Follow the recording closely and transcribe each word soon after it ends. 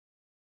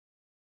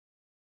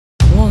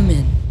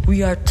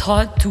we are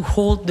taught to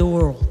hold the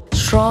world,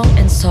 strong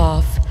and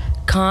soft,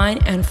 kind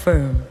and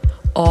firm,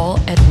 all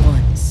at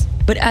once.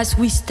 But as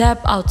we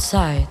step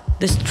outside,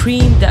 the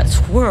stream that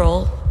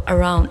swirl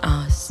around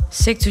us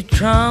seek to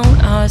drown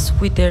us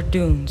with their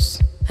dunes.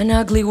 An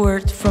ugly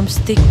word from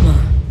stigma,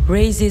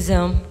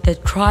 racism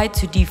that try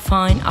to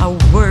define our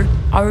worth,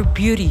 our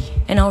beauty,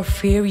 and our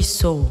very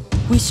soul.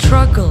 We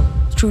struggle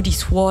through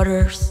these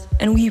waters,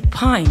 and we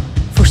pine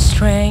for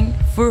strength,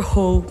 for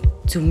hope,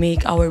 to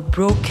make our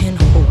broken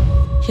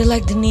whole. Here,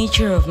 like the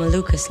nature of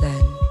Maluku's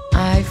land,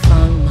 I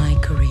found my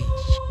courage,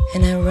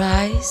 and I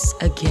rise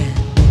again.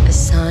 A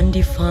sun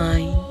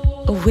divine,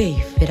 a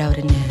wave without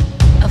an end,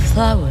 a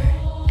flower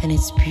and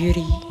its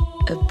beauty,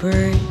 a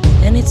bird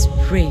and its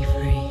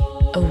bravery,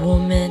 a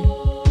woman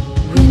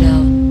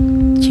without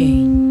chain.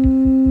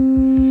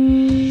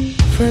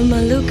 For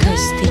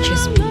Maluku's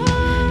teaches me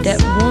that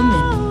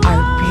women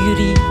are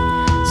beauty,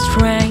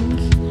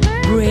 strength,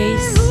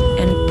 grace,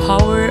 and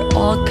power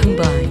all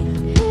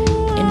combined.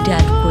 In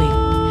that way,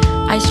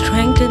 I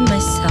strengthen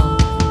myself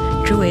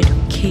through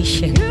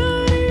education,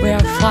 where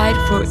I fight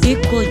for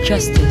equal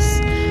justice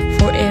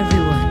for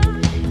everyone,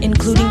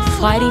 including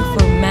fighting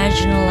for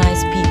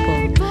marginalized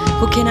people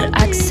who cannot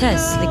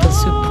access legal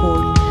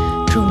support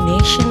through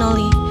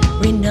nationally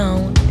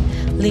renowned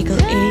legal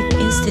aid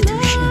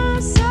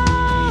institutions.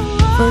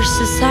 For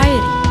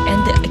society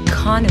and the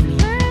economy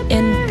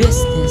and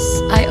business,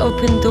 I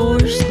open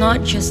doors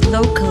not just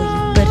locally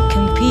but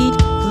compete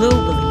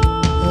globally.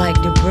 Like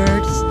the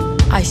birds,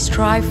 I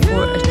strive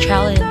for a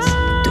challenge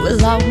to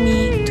allow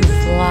me to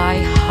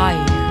fly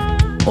higher,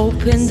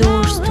 open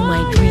doors to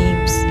my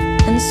dreams,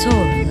 and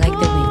soar like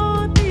the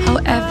wind.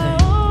 However,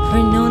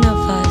 for none of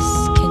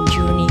us can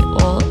journey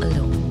all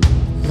alone.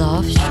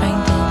 Love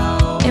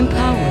strengthens,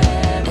 empower,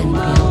 and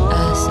build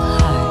us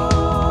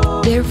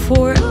high.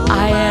 Therefore,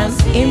 I am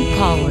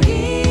empowered.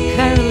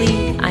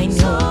 Verily, I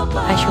know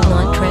I shall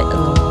not tread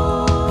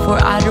alone. For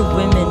other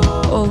women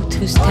ought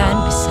to stand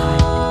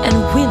beside and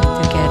win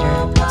together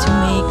to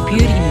make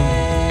beauty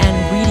known and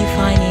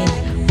redefine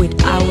it with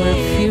our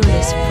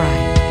fearless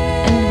pride.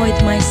 And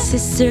with my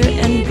sister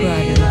and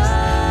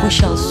brothers, we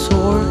shall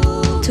soar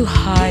to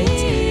heights